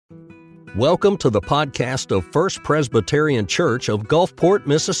Welcome to the podcast of First Presbyterian Church of Gulfport,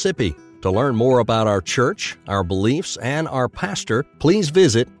 Mississippi. To learn more about our church, our beliefs, and our pastor, please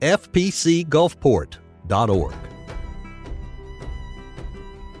visit fpcgulfport.org.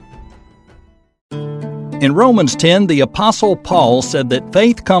 In Romans 10, the Apostle Paul said that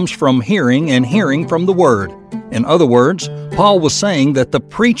faith comes from hearing and hearing from the Word. In other words, Paul was saying that the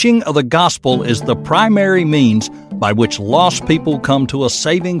preaching of the gospel is the primary means by which lost people come to a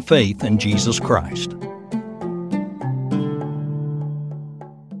saving faith in Jesus Christ.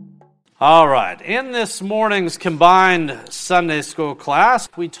 All right, in this morning's combined Sunday school class,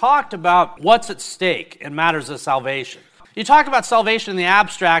 we talked about what's at stake in matters of salvation. You talk about salvation in the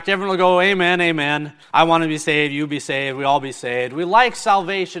abstract, everyone will go, amen, amen. I want to be saved, you be saved, we all be saved. We like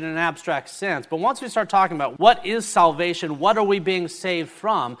salvation in an abstract sense, but once we start talking about what is salvation, what are we being saved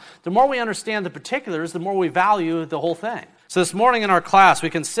from, the more we understand the particulars, the more we value the whole thing. So this morning in our class, we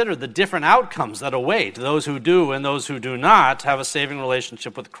considered the different outcomes that await those who do and those who do not have a saving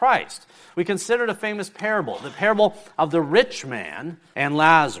relationship with Christ. We considered a famous parable, the parable of the rich man and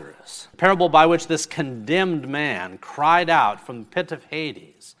Lazarus, a parable by which this condemned man cried out from the pit of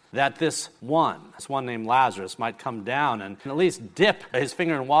Hades that this one named Lazarus, might come down and at least dip his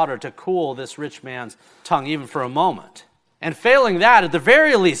finger in water to cool this rich man's tongue even for a moment. And failing that, at the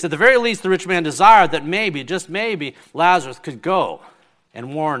very least, the rich man desired that maybe, just maybe, Lazarus could go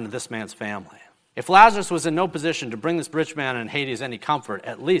and warn this man's family. If Lazarus was in no position to bring this rich man in Hades any comfort,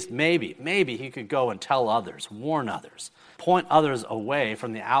 at least maybe he could go and tell others, warn others, point others away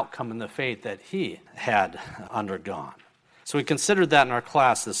from the outcome and the fate that he had undergone. So we considered that in our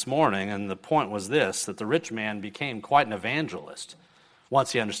class this morning, and the point was this, that the rich man became quite an evangelist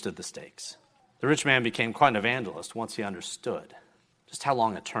once he understood the stakes. The rich man became quite an evangelist once he understood just how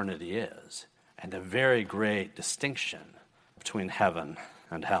long eternity is and the very great distinction between heaven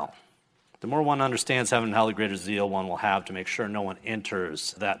and hell. The more one understands heaven and hell, the greater zeal one will have to make sure no one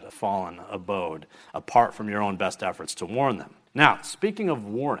enters that fallen abode apart from your own best efforts to warn them. Now, speaking of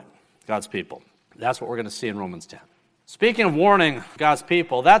warning God's people, that's what we're going to see in Romans 10. Speaking of warning God's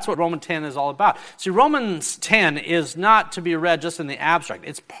people, that's what Romans 10 is all about. See, Romans 10 is not to be read just in the abstract.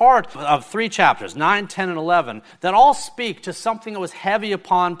 It's part of 3 chapters, 9, 10, and 11, that all speak to something that was heavy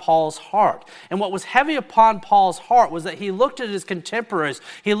upon Paul's heart. And what was heavy upon Paul's heart was that he looked at his contemporaries,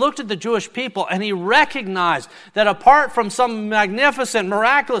 he looked at the Jewish people, and he recognized that apart from some magnificent,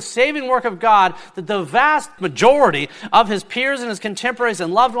 miraculous saving work of God, that the vast majority of his peers and his contemporaries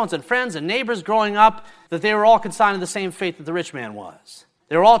and loved ones and friends and neighbors growing up, that they were all consigned to the same fate that the rich man was.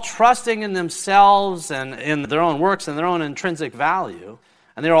 They were all trusting in themselves and in their own works and their own intrinsic value,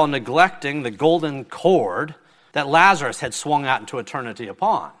 and they were all neglecting the golden cord that Lazarus had swung out into eternity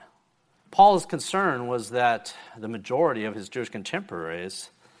upon. Paul's concern was that the majority of his Jewish contemporaries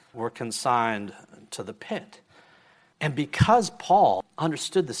were consigned to the pit. And because Paul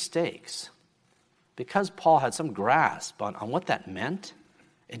understood the stakes, because Paul had some grasp on what that meant,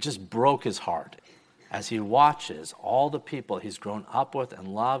 it just broke his heart as he watches all the people he's grown up with and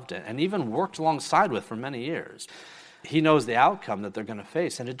loved and even worked alongside with for many years. He knows the outcome that they're going to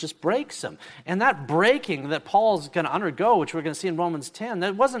face, and it just breaks him. And that breaking that Paul's going to undergo, which we're going to see in Romans 10,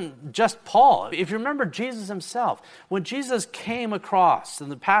 that wasn't just Paul. If you remember Jesus himself, when Jesus came across in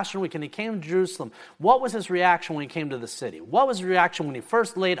the Passion Week and he came to Jerusalem, what was his reaction when he came to the city? What was his reaction when he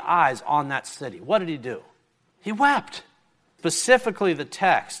first laid eyes on that city? What did he do? He wept. Specifically, the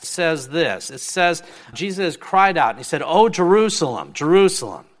text says this. It says, Jesus cried out, and he said, "O Jerusalem,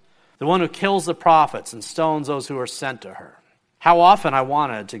 Jerusalem, the one who kills the prophets and stones those who are sent to her. How often I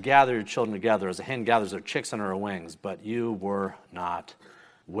wanted to gather your children together as a hen gathers her chicks under her wings, but you were not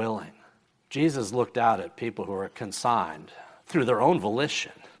willing." Jesus looked out at people who were consigned through their own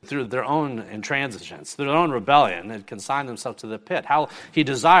volition, through their own intransigence, through their own rebellion, and consigned themselves to the pit. How he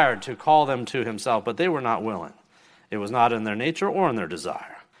desired to call them to himself, but they were not willing. It was not in their nature or in their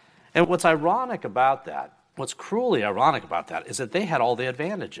desire. And what's ironic about that, what's cruelly ironic about that, is that they had all the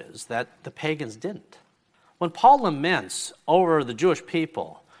advantages that the pagans didn't. When Paul laments over the Jewish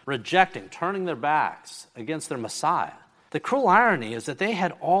people rejecting, turning their backs against their Messiah, the cruel irony is that they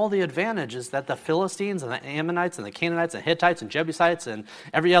had all the advantages that the Philistines and the Ammonites and the Canaanites and Hittites and Jebusites and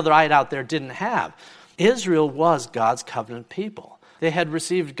every other ite out there didn't have. Israel was God's covenant people. They had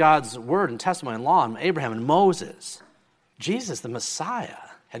received God's word and testimony and law and Abraham and Moses. Jesus, the Messiah,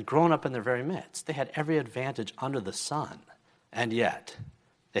 had grown up in their very midst. They had every advantage under the sun. And yet,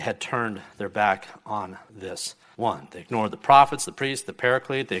 they had turned their back on this one. They ignored the prophets, the priests, the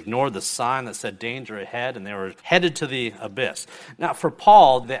paraclete. They ignored the sign that said danger ahead, and they were headed to the abyss. Now, for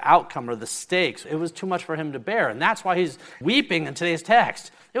Paul, the outcome or the stakes, it was too much for him to bear. And that's why he's weeping in today's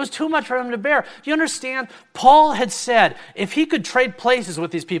text. It was too much for him to bear. You understand? Paul had said if he could trade places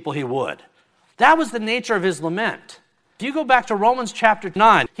with these people, he would. That was the nature of his lament. If you go back to Romans chapter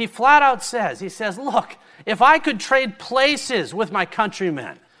 9, he flat out says, look, if I could trade places with my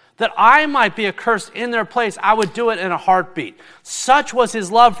countrymen, that I might be accursed in their place, I would do it in a heartbeat. Such was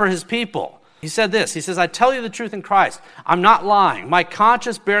his love for his people. He said this, he says, I tell you the truth in Christ, I'm not lying. My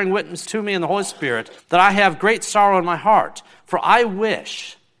conscience bearing witness to me in the Holy Spirit that I have great sorrow in my heart. For I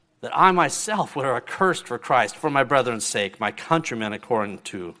wish that I myself were accursed for Christ, for my brethren's sake, my countrymen according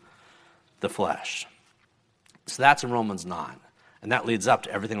to the flesh. So that's in Romans 9. And that leads up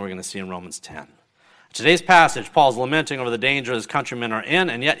to everything we're going to see in Romans 10. Today's passage, Paul's lamenting over the danger his countrymen are in,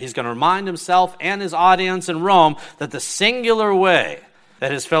 and yet he's going to remind himself and his audience in Rome that the singular way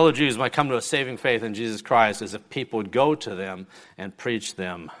that his fellow Jews might come to a saving faith in Jesus Christ is if people would go to them and preach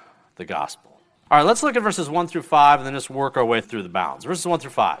them the gospel. All right, let's look at verses 1 through 5 and then just work our way through the bounds. Verses 1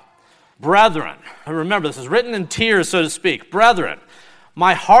 through 5. Brethren, remember this is written in tears, so to speak. Brethren,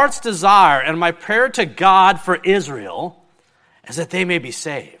 my heart's desire and my prayer to God for Israel is that they may be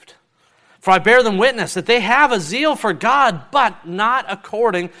saved. For I bear them witness that they have a zeal for God, but not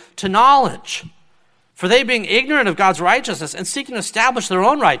according to knowledge. For they, being ignorant of God's righteousness and seeking to establish their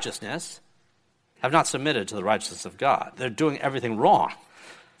own righteousness, have not submitted to the righteousness of God. They're doing everything wrong.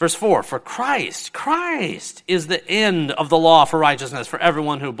 Verse 4, for Christ is the end of the law for righteousness for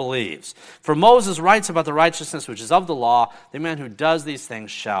everyone who believes. For Moses writes about the righteousness which is of the law, the man who does these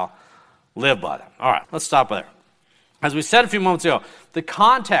things shall live by them. All right, let's stop there. As we said a few moments ago, the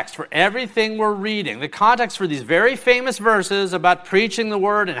context for everything we're reading, the context for these very famous verses about preaching the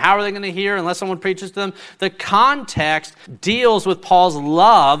word and how are they going to hear unless someone preaches to them, the context deals with Paul's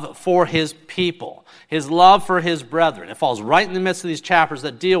love for his people, his love for his brethren. It falls right in the midst of these chapters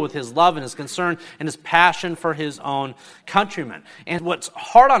that deal with his love and his concern and his passion for his own countrymen. And what's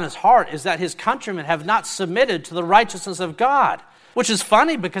hard on his heart is that his countrymen have not submitted to the righteousness of God. Which is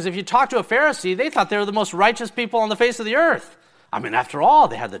funny because if you talk to a Pharisee, they thought they were the most righteous people on the face of the earth. I mean, after all,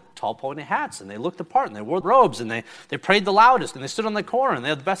 they had the tall pointy hats and they looked the part and they wore robes and they prayed the loudest and they stood on the corner and they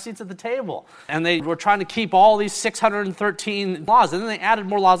had the best seats at the table. And they were trying to keep all these 613 laws, and then they added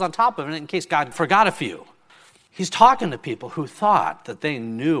more laws on top of it in case God forgot a few. He's talking to people who thought that they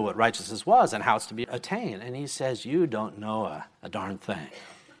knew what righteousness was and how it's to be attained. And he says, you don't know a darn thing.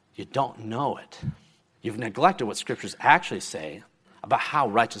 You don't know it. You've neglected what scriptures actually say about how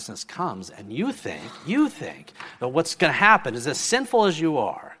righteousness comes, and you think that what's going to happen is as sinful as you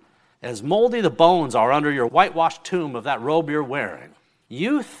are, as moldy the bones are under your whitewashed tomb of that robe you're wearing,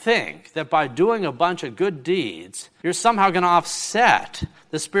 you think that by doing a bunch of good deeds, you're somehow going to offset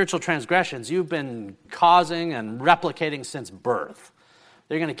the spiritual transgressions you've been causing and replicating since birth.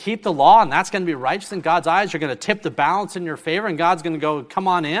 They're going to keep the law, and that's going to be righteous in God's eyes. You're going to tip the balance in your favor, and God's going to go, come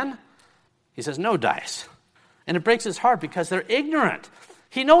on in. He says, no dice. And it breaks his heart because they're ignorant.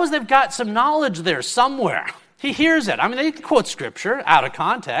 He knows they've got some knowledge there somewhere. He hears it. I mean, they quote scripture out of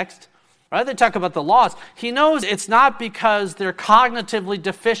context, right? They talk about the laws. He knows it's not because they're cognitively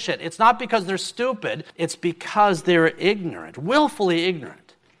deficient. It's not because they're stupid. It's because they're ignorant, willfully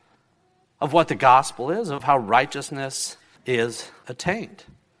ignorant of what the gospel is, of how righteousness is attained.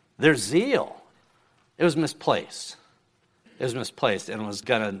 Their zeal, it was misplaced. It was misplaced and was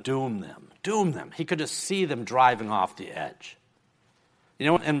going to doom them. He could just see them driving off the edge. You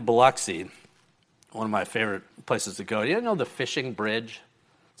know, in Biloxi, one of my favorite places to go, you know the fishing bridge?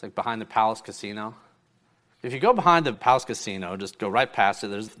 It's like behind the Palace Casino. If you go behind the Palace Casino, just go right past it,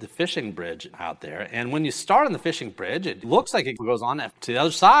 there's the fishing bridge out there. And when you start on the fishing bridge, it looks like it goes on to the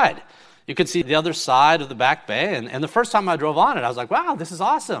other side. You could see the other side of the back bay. And the first time I drove on it, I was like, wow, this is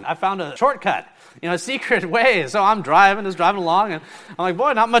awesome. I found a shortcut, a secret way. So I'm driving along, and I'm like,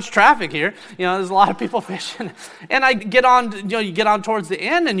 boy, not much traffic here. There's a lot of people fishing. And I get on, you get on towards the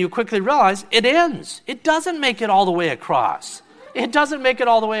end, and you quickly realize it ends. It doesn't make it all the way across. It doesn't make it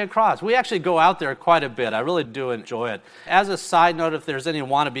all the way across. We actually go out there quite a bit. I really do enjoy it. As a side note, if there's any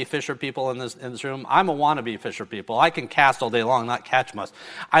wannabe fisher people in this room, I'm a wannabe fisher people. I can cast all day long, not catch much.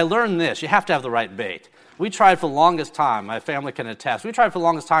 I learned this. You have to have the right bait. We tried for the longest time. My family can attest. We tried for the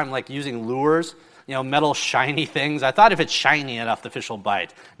longest time like using lures, metal shiny things. I thought if it's shiny enough, the fish will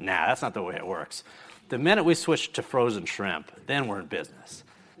bite. Nah, that's not the way it works. The minute we switched to frozen shrimp, then we're in business.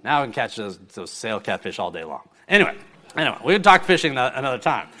 Now we can catch those sail catfish all day long. Anyway, we can talk fishing another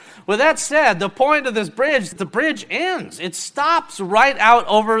time. With that said, the point of this bridge, the bridge ends. It stops right out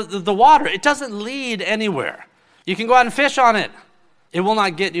over the water. It doesn't lead anywhere. You can go out and fish on it. It will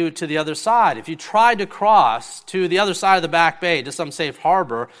not get you to the other side. If you try to cross to the other side of the back bay to some safe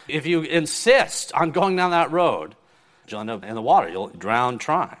harbor, if you insist on going down that road, you'll end up in the water. You'll drown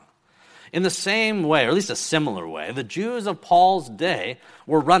trying. In the same way, or at least a similar way, the Jews of Paul's day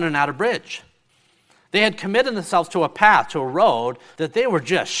were running out of bridge. They had committed themselves to a path, to a road that they were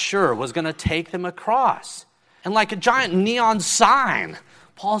just sure was going to take them across. And like a giant neon sign,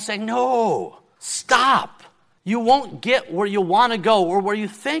 Paul's saying, no, stop. You won't get where you want to go or where you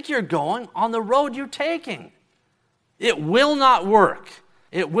think you're going on the road you're taking. It will not work.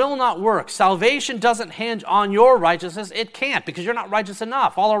 It will not work. Salvation doesn't hinge on your righteousness. It can't, because you're not righteous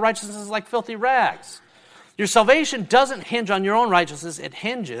enough. All our righteousness is like filthy rags. Your salvation doesn't hinge on your own righteousness. It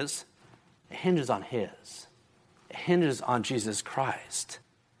hinges on His. It hinges on Jesus Christ.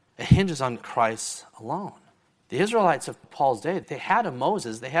 It hinges on Christ alone. The Israelites of Paul's day, they had a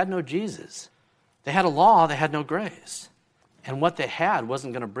Moses, they had no Jesus. They had a law, they had no grace. And what they had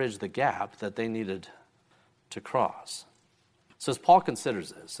wasn't going to bridge the gap that they needed to cross. So as Paul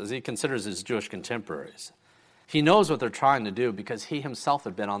considers this, as he considers his Jewish contemporaries, he knows what they're trying to do because he himself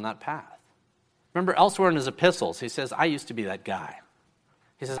had been on that path. Remember, elsewhere in his epistles, he says, I used to be that guy.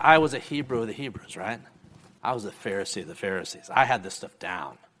 He says, I was a Hebrew of the Hebrews, right? I was a Pharisee of the Pharisees. I had this stuff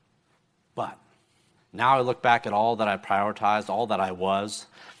down. But now I look back at all that I prioritized, all that I was.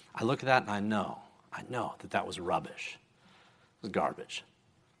 I look at that and I know that was rubbish. It was garbage.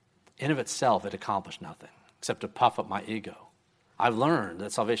 In of itself, it accomplished nothing except to puff up my ego. I've learned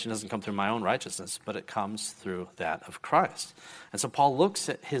that salvation doesn't come through my own righteousness, but it comes through that of Christ. And so Paul looks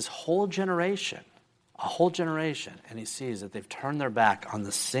at his whole generation, and he sees that they've turned their back on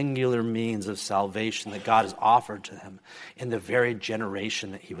the singular means of salvation that God has offered to them in the very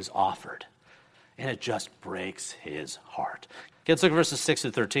generation that he was offered. And it just breaks his heart. Okay, let's look at verses 6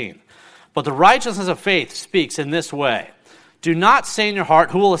 to 13. But the righteousness of faith speaks in this way. Do not say in your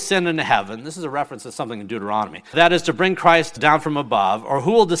heart, who will ascend into heaven? This is a reference to something in Deuteronomy. That is to bring Christ down from above, or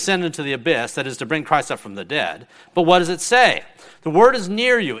who will descend into the abyss? That is to bring Christ up from the dead. But what does it say? The word is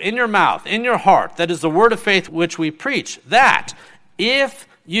near you, in your mouth, in your heart. That is the word of faith which we preach. That, if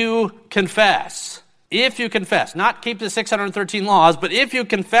you confess, not keep the 613 laws, but if you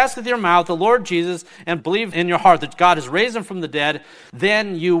confess with your mouth the Lord Jesus and believe in your heart that God has raised him from the dead,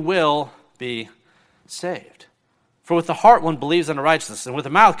 then you will be saved. For with the heart one believes unto righteousness, and with the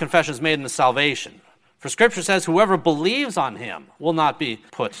mouth confession is made unto salvation. For Scripture says, whoever believes on him will not be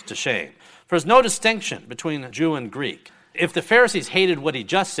put to shame. For there's no distinction between Jew and Greek. If the Pharisees hated what he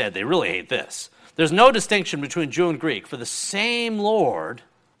just said, they really hate this. There's no distinction between Jew and Greek, for the same Lord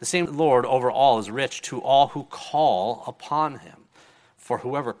over all is rich to all who call upon him. For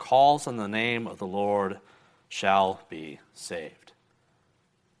whoever calls on the name of the Lord shall be saved.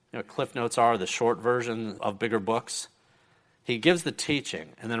 You know what Cliff Notes are, the short version of bigger books? He gives the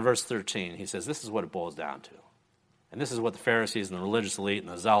teaching, and then in verse 13, he says, this is what it boils down to. And this is what the Pharisees and the religious elite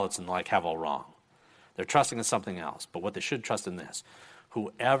and the zealots and the like have all wrong. They're trusting in something else, but what they should trust in this.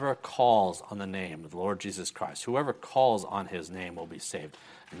 Whoever calls on the name of the Lord Jesus Christ, whoever calls on his name will be saved,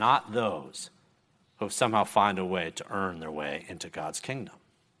 not those who somehow find a way to earn their way into God's kingdom.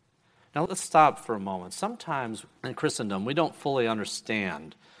 Now let's stop for a moment. Sometimes in Christendom, we don't fully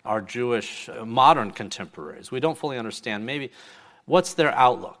understand our Jewish modern contemporaries. We don't fully understand maybe what's their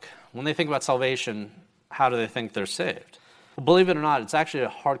outlook. When they think about salvation, how do they think they're saved? Well, believe it or not, it's actually a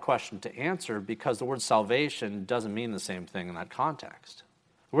hard question to answer because the word salvation doesn't mean the same thing in that context.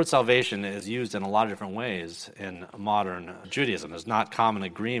 The word salvation is used in a lot of different ways in modern Judaism. There's not common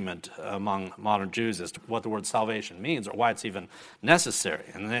agreement among modern Jews as to what the word salvation means or why it's even necessary.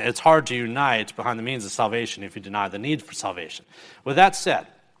 And it's hard to unite behind the means of salvation if you deny the need for salvation. With that said,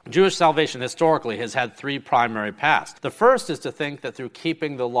 Jewish salvation historically has had three primary paths. The first is to think that through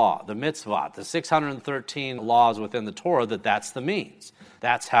keeping the law, the mitzvot, the 613 laws within the Torah, that's the means.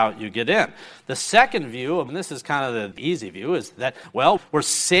 That's how you get in. The second view, and this is kind of the easy view, is that, well, we're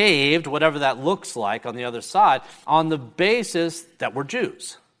saved, whatever that looks like on the other side, on the basis that we're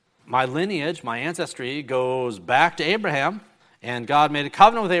Jews. My lineage, my ancestry goes back to Abraham, and God made a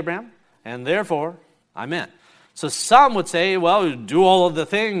covenant with Abraham, and therefore I'm in. So some would say, well, do all of the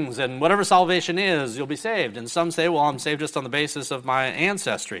things, and whatever salvation is, you'll be saved. And some say, well, I'm saved just on the basis of my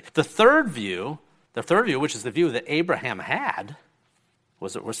ancestry. The third view, which is the view that Abraham had,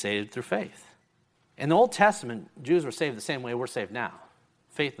 was that we're saved through faith. In the Old Testament, Jews were saved the same way we're saved now,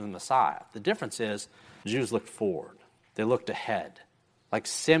 faith in the Messiah. The difference is Jews looked forward. They looked ahead. Like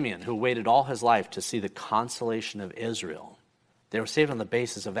Simeon, who waited all his life to see the consolation of Israel. They were saved on the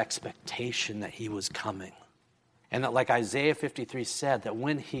basis of expectation that he was coming. And that, like Isaiah 53 said, that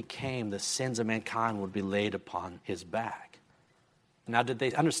when he came, the sins of mankind would be laid upon his back. Now, did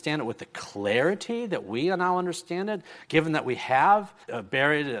they understand it with the clarity that we now understand it, given that we have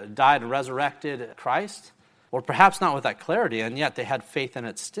buried, died, and resurrected Christ? or perhaps not with that clarity, and yet they had faith in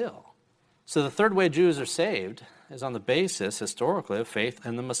it still. So the third way Jews are saved is on the basis, historically, of faith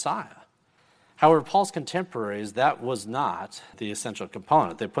in the Messiah. However, Paul's contemporaries, that was not the essential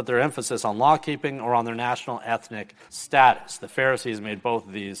component. They put their emphasis on law-keeping or on their national ethnic status. The Pharisees made both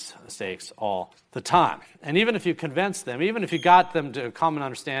of these mistakes all the time. And even if you convinced them, even if you got them to a common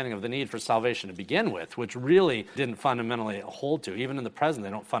understanding of the need for salvation to begin with, which really didn't fundamentally hold to, even in the present, they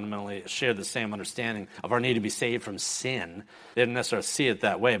don't fundamentally share the same understanding of our need to be saved from sin. They didn't necessarily see it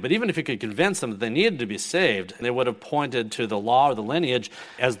that way. But even if you could convince them that they needed to be saved, they would have pointed to the law or the lineage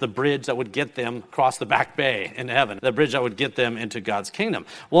as the bridge that would get them across the back bay into heaven, the bridge that would get them into God's kingdom.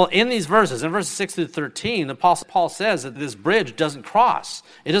 Well, in these verses, in verses 6 through 13, the Apostle Paul says that this bridge doesn't cross.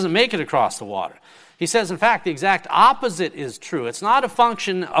 It doesn't make it across the water. He says, in fact, the exact opposite is true. It's not a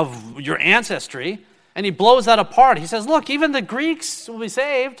function of your ancestry, and he blows that apart. He says, look, even the Greeks will be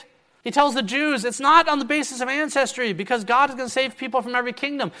saved. He tells the Jews, it's not on the basis of ancestry, because God is going to save people from every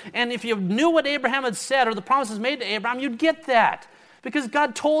kingdom. And if you knew what Abraham had said, or the promises made to Abraham, you'd get that. Because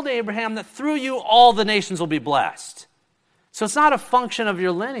God told Abraham that through you all the nations will be blessed. So it's not a function of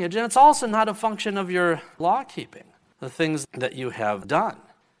your lineage, and it's also not a function of your law-keeping, the things that you have done.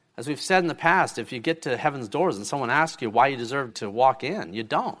 As we've said in the past, if you get to heaven's doors and someone asks you why you deserve to walk in, you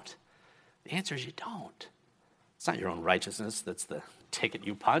don't. The answer is you don't. It's not your own righteousness that's the ticket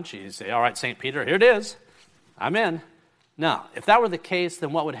you punch. You say, all right, St. Peter, here it is. I'm in. No, if that were the case,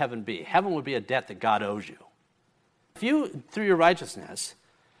 then what would heaven be? Heaven would be a debt that God owes you. If you, through your righteousness,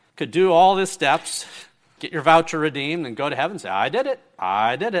 could do all these steps, get your voucher redeemed, and go to heaven and say, I did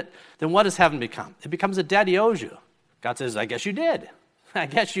it, then what does heaven become? It becomes a debt he owes you. God says, I guess you did. I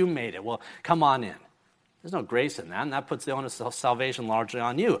guess you made it. Well, come on in. There's no grace in that, and that puts the onus of salvation largely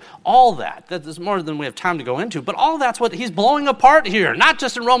on you. All that's more than we have time to go into, but all that's what he's blowing apart here, not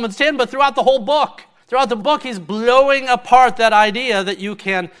just in Romans 10, but throughout the whole book. Throughout the book, he's blowing apart that idea that you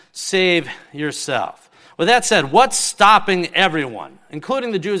can save yourself. With that said, what's stopping everyone,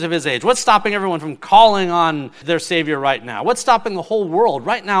 including the Jews of his age? What's stopping everyone from calling on their Savior right now? What's stopping the whole world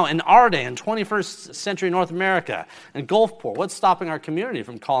right now in our day, in 21st century North America, in Gulfport? What's stopping our community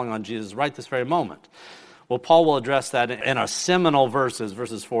from calling on Jesus right this very moment? Well, Paul will address that in our seminal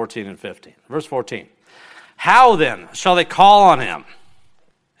verses 14 and 15. Verse 14, how then shall they call on him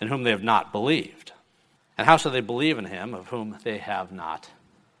in whom they have not believed? And how shall they believe in him of whom they have not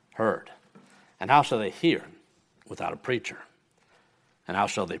heard? And how shall they hear without a preacher? And how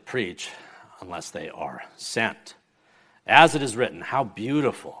shall they preach unless they are sent? As it is written, how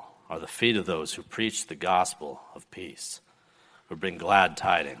beautiful are the feet of those who preach the gospel of peace, who bring glad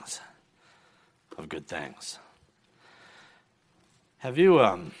tidings of good things. Have you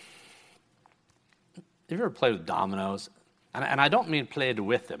ever played with dominoes? And I don't mean played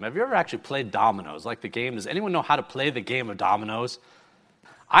with them. Have you ever actually played dominoes, like the game? Does anyone know how to play the game of dominoes?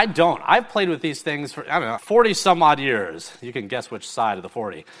 I don't. I've played with these things for, 40 some odd years. You can guess which side of the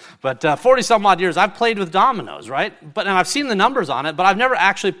 40. But 40 some odd years, I've played with dominoes, right? And I've seen the numbers on it, but I've never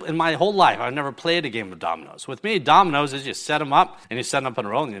actually, in my whole life, I've never played a game of dominoes. With me, dominoes is you set them up, and you set them up in a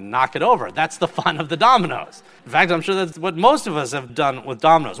row, and you knock it over. That's the fun of the dominoes. In fact, I'm sure that's what most of us have done with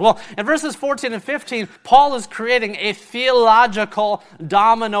dominoes. Well, in verses 14 and 15, Paul is creating a theological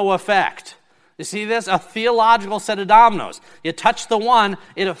domino effect. You see this? A theological set of dominoes. You touch the one,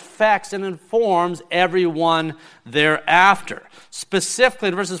 it affects and informs everyone thereafter. Specifically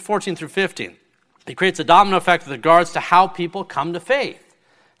in verses 14 through 15, he creates a domino effect with regards to how people come to faith,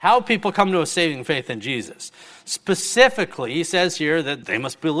 how people come to a saving faith in Jesus. Specifically, he says here that they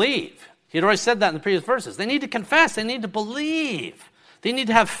must believe. He had already said that in the previous verses. They need to confess. They need to believe. They need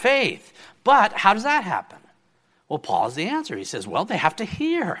to have faith. But how does that happen? Well, Paul has the answer. He says, well, they have to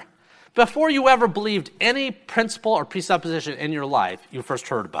hear. Before you ever believed any principle or presupposition in your life, you first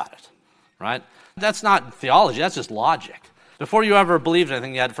heard about it, right? That's not theology, that's just logic. Before you ever believed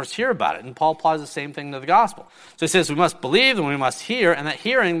anything, you had to first hear about it. And Paul applies the same thing to the gospel. So he says we must believe and we must hear, and that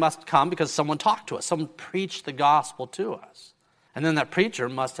hearing must come because someone talked to us, someone preached the gospel to us. And then that preacher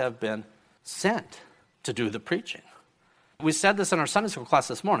must have been sent to do the preaching. We said this in our Sunday school class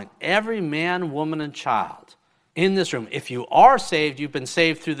this morning. Every man, woman, and child in this room, if you are saved, you've been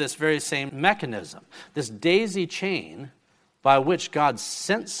saved through this very same mechanism, this daisy chain by which God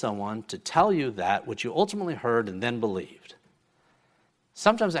sent someone to tell you that which you ultimately heard and then believed.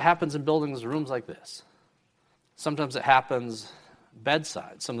 Sometimes it happens in buildings, rooms like this. Sometimes it happens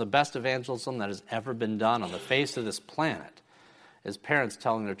bedside. Some of the best evangelism that has ever been done on the face of this planet is parents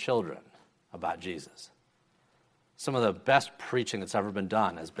telling their children about Jesus. Some of the best preaching that's ever been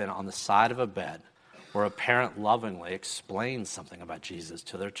done has been on the side of a bed where a parent lovingly explains something about Jesus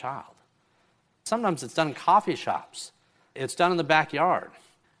to their child. Sometimes it's done in coffee shops. It's done in the backyard.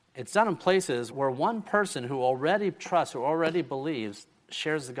 It's done in places where one person who already trusts, who already believes,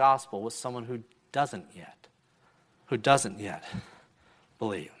 shares the gospel with someone who doesn't yet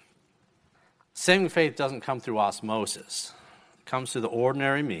believe. Saving faith doesn't come through osmosis. It comes through the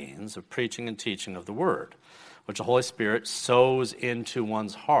ordinary means of preaching and teaching of the word, which the Holy Spirit sows into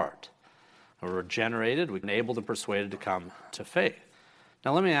one's heart. We're regenerated, we're enabled and persuaded to come to faith.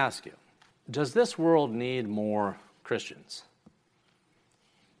 Now let me ask you, does this world need more Christians?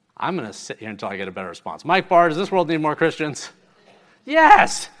 I'm going to sit here until I get a better response. Mike Barr, does this world need more Christians?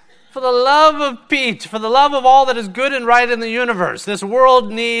 Yes! For the love of Pete, for the love of all that is good and right in the universe, this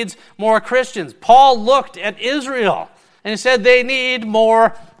world needs more Christians. Paul looked at Israel and he said they need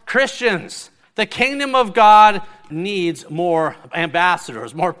more Christians. The kingdom of God needs more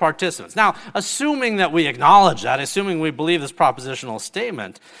ambassadors, more participants. Now, assuming that we acknowledge that, assuming we believe this propositional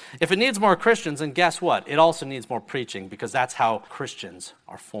statement, if it needs more Christians, then guess what? It also needs more preaching, because that's how Christians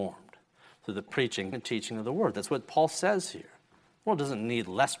are formed, through the preaching and teaching of the word. That's what Paul says here. The world doesn't need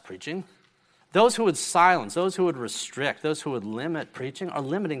less preaching. Those who would silence, those who would restrict, those who would limit preaching are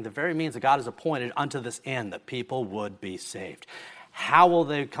limiting the very means that God has appointed unto this end, that people would be saved. How will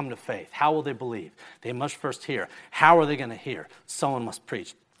they come to faith? How will they believe? They must first hear. How are they going to hear? Someone must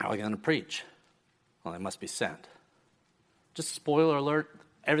preach. How are they going to preach? Well, they must be sent. Just spoiler alert,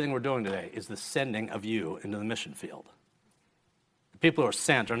 everything we're doing today is the sending of you into the mission field. The people who are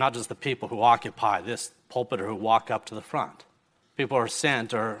sent are not just the people who occupy this pulpit or who walk up to the front. People who are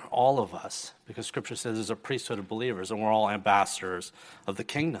sent are all of us, because Scripture says there's a priesthood of believers and we're all ambassadors of the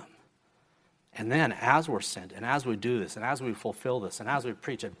kingdom. And then as we're sent, and as we do this, and as we fulfill this, and as we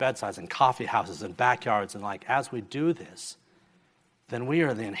preach at bedsides and coffee houses and backyards, and as we do this, then we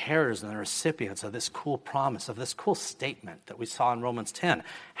are the inheritors and the recipients of this cool promise, of this cool statement that we saw in Romans 10.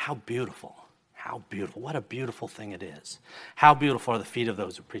 How beautiful, what a beautiful thing it is. How beautiful are the feet of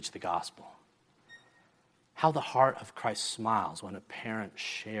those who preach the gospel. How the heart of Christ smiles when a parent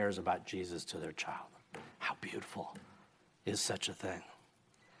shares about Jesus to their child. How beautiful is such a thing.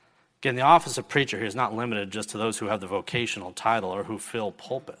 Again, the office of preacher here is not limited just to those who have the vocational title or who fill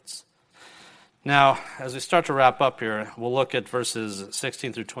pulpits. Now, as we start to wrap up here, we'll look at verses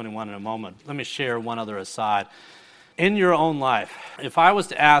 16 through 21 in a moment. Let me share one other aside. In your own life, if I was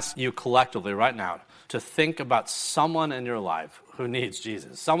to ask you collectively right now to think about someone in your life who needs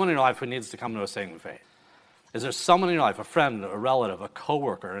Jesus, someone in your life who needs to come to a saving faith, is there someone in your life, a friend, a relative, a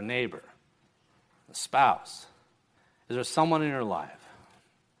coworker, a neighbor, a spouse? Is there someone in your life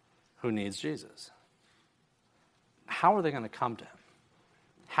who needs Jesus? How are they going to come to him?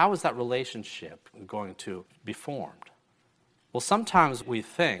 How is that relationship going to be formed? Well, sometimes we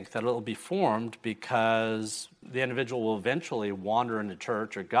think that it'll be formed because the individual will eventually wander into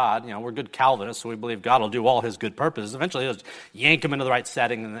church or God. We're good Calvinists, so we believe God will do all his good purposes. Eventually, he'll just yank them into the right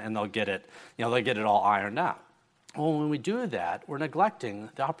setting and they'll get it, they'll get it all ironed out. Well, when we do that, we're neglecting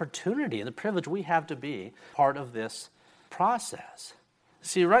the opportunity and the privilege we have to be part of this process.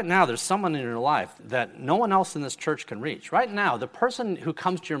 See, right now, there's someone in your life that no one else in this church can reach. Right now, the person who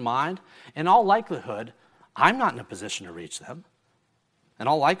comes to your mind, in all likelihood, I'm not in a position to reach them. In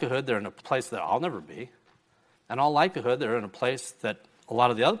all likelihood, they're in a place that I'll never be. In all likelihood, they're in a place that a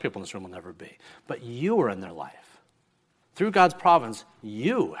lot of the other people in this room will never be. But you are in their life. Through God's providence,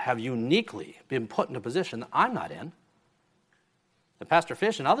 you have uniquely been put in a position that I'm not in, that Pastor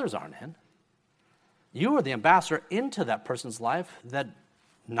Fish and others aren't in. You are the ambassador into that person's life that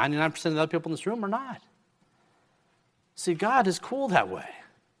 99% of the other people in this room are not. See, God is cool that way.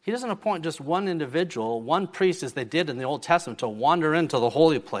 He doesn't appoint just one individual, one priest as they did in the Old Testament to wander into the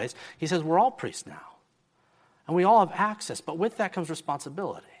holy place. He says we're all priests now. And we all have access, but with that comes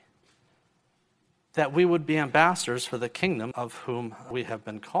responsibility. That we would be ambassadors for the kingdom of whom we have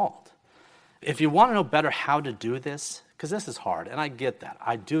been called. If you want to know better how to do this, because this is hard, and I get that.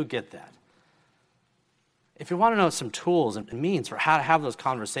 I do get that. If you want to know some tools and means for how to have those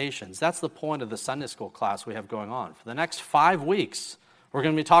conversations, that's the point of the Sunday school class we have going on. For the next 5 weeks, we're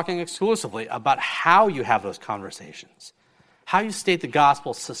going to be talking exclusively about how you have those conversations, how you state the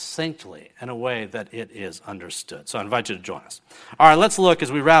gospel succinctly in a way that it is understood. So I invite you to join us. All right, let's look,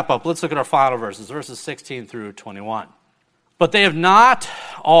 as we wrap up, let's look at our final verses 16 through 21. But they have not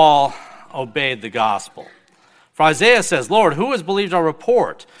all obeyed the gospel. For Isaiah says, Lord, who has believed our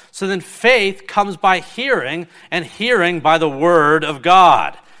report? So then faith comes by hearing, and hearing by the word of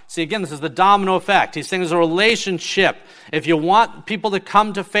God. See, again, this is the domino effect. He's saying there's a relationship. If you want people to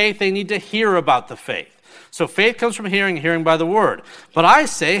come to faith, they need to hear about the faith. So faith comes from hearing, hearing by the word. But I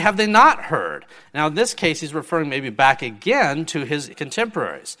say, have they not heard? Now, in this case, he's referring maybe back again to his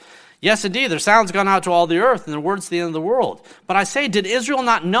contemporaries. Yes, indeed, their sound's gone out to all the earth, and their words to the end of the world. But I say, did Israel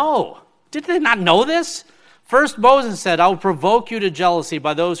not know? Did they not know this? First Moses said, I will provoke you to jealousy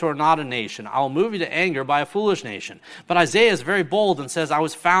by those who are not a nation. I will move you to anger by a foolish nation. But Isaiah is very bold and says, I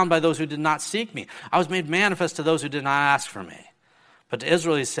was found by those who did not seek me. I was made manifest to those who did not ask for me. But to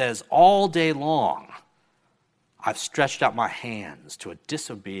Israel he says, all day long I've stretched out my hands to a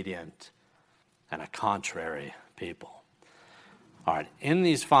disobedient and a contrary people. All right, in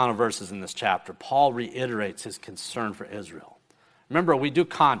these final verses in this chapter, Paul reiterates his concern for Israel. Remember, we do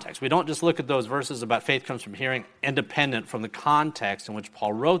context. We don't just look at those verses about faith comes from hearing independent from the context in which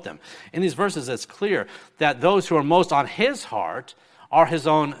Paul wrote them. In these verses, it's clear that those who are most on his heart are his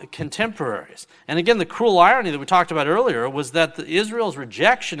own contemporaries. And again, the cruel irony that we talked about earlier was that Israel's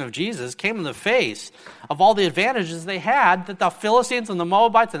rejection of Jesus came in the face of all the advantages they had that the Philistines and the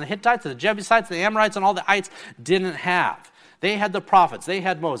Moabites and the Hittites and the Jebusites and the Amorites and all the ites didn't have. They had the prophets. They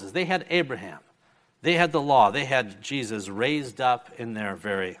had Moses. They had Abraham. They had the law. They had Jesus raised up in their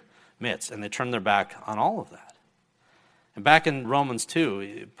very midst, and they turned their back on all of that. And back in Romans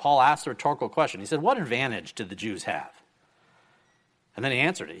 2, Paul asked a rhetorical question. He said, what advantage did the Jews have? And then he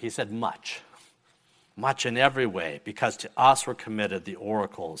answered it. He said, much. Much in every way, because to us were committed the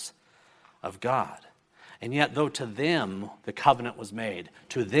oracles of God. And yet, though to them the covenant was made,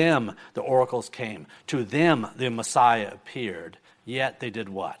 to them the oracles came, to them the Messiah appeared, yet they did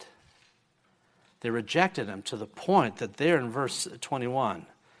what? They rejected him to the point that there in verse 21,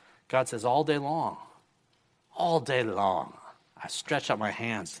 God says, all day long, I stretch out my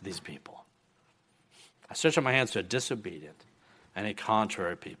hands to these people. I stretch out my hands to a disobedient and a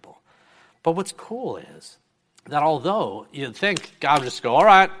contrary people. But what's cool is that although you'd think God would just go, all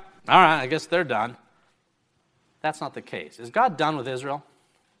right, I guess they're done. That's not the case. Is God done with Israel?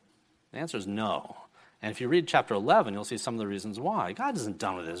 The answer is no. And if you read chapter 11, you'll see some of the reasons why. God isn't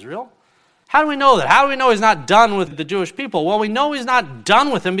done with Israel. How do we know that? How do we know he's not done with the Jewish people? Well, we know he's not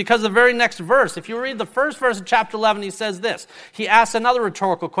done with them because of the very next verse. If you read the first verse of chapter 11, he says this. He asks another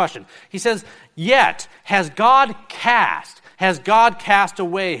rhetorical question. He says, yet has God cast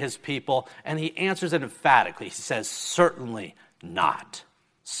away his people? And he answers it emphatically. He says, certainly not.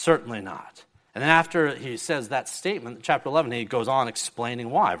 Certainly not. And then after he says that statement, chapter 11, he goes on explaining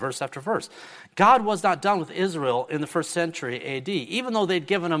why, verse after verse. God was not done with Israel in the first century AD, even though they'd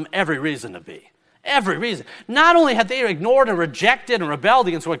given him every reason to be. Every reason. Not only had they ignored and rejected and rebelled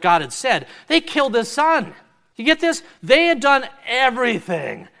against what God had said, they killed his son. You get this? They had done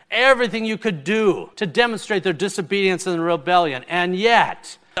everything you could do to demonstrate their disobedience and rebellion. And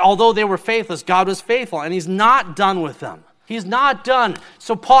yet, although they were faithless, God was faithful, and he's not done with them. He's not done.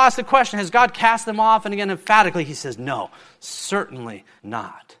 So Paul asks the question, has God cast them off? And again, emphatically, he says, no, certainly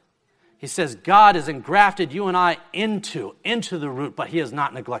not. He says, God has engrafted you and I into the root, but he has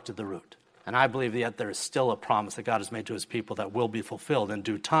not neglected the root. And I believe yet there is still a promise that God has made to his people that will be fulfilled in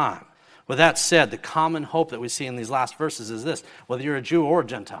due time. With that said, the common hope that we see in these last verses is this, whether you're a Jew or a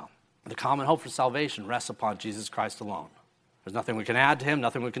Gentile, the common hope for salvation rests upon Jesus Christ alone. There's nothing we can add to him,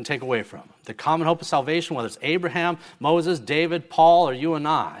 nothing we can take away from him. The common hope of salvation, whether it's Abraham, Moses, David, Paul, or you and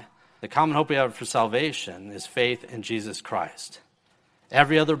I, the common hope we have for salvation is faith in Jesus Christ.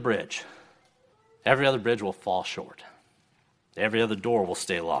 Every other bridge will fall short. Every other door will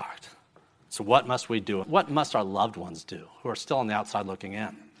stay locked. So what must we do? What must our loved ones do who are still on the outside looking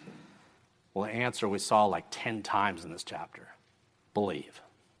in? Well, the answer we saw like 10 times in this chapter. Believe.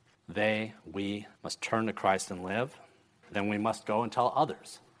 We must turn to Christ and live. Then we must go and tell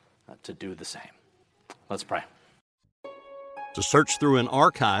others to do the same. Let's pray. To search through an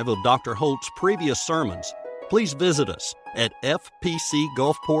archive of Dr. Holt's previous sermons, please visit us at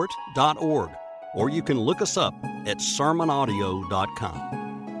fpcgulfport.org, or you can look us up at sermonaudio.com.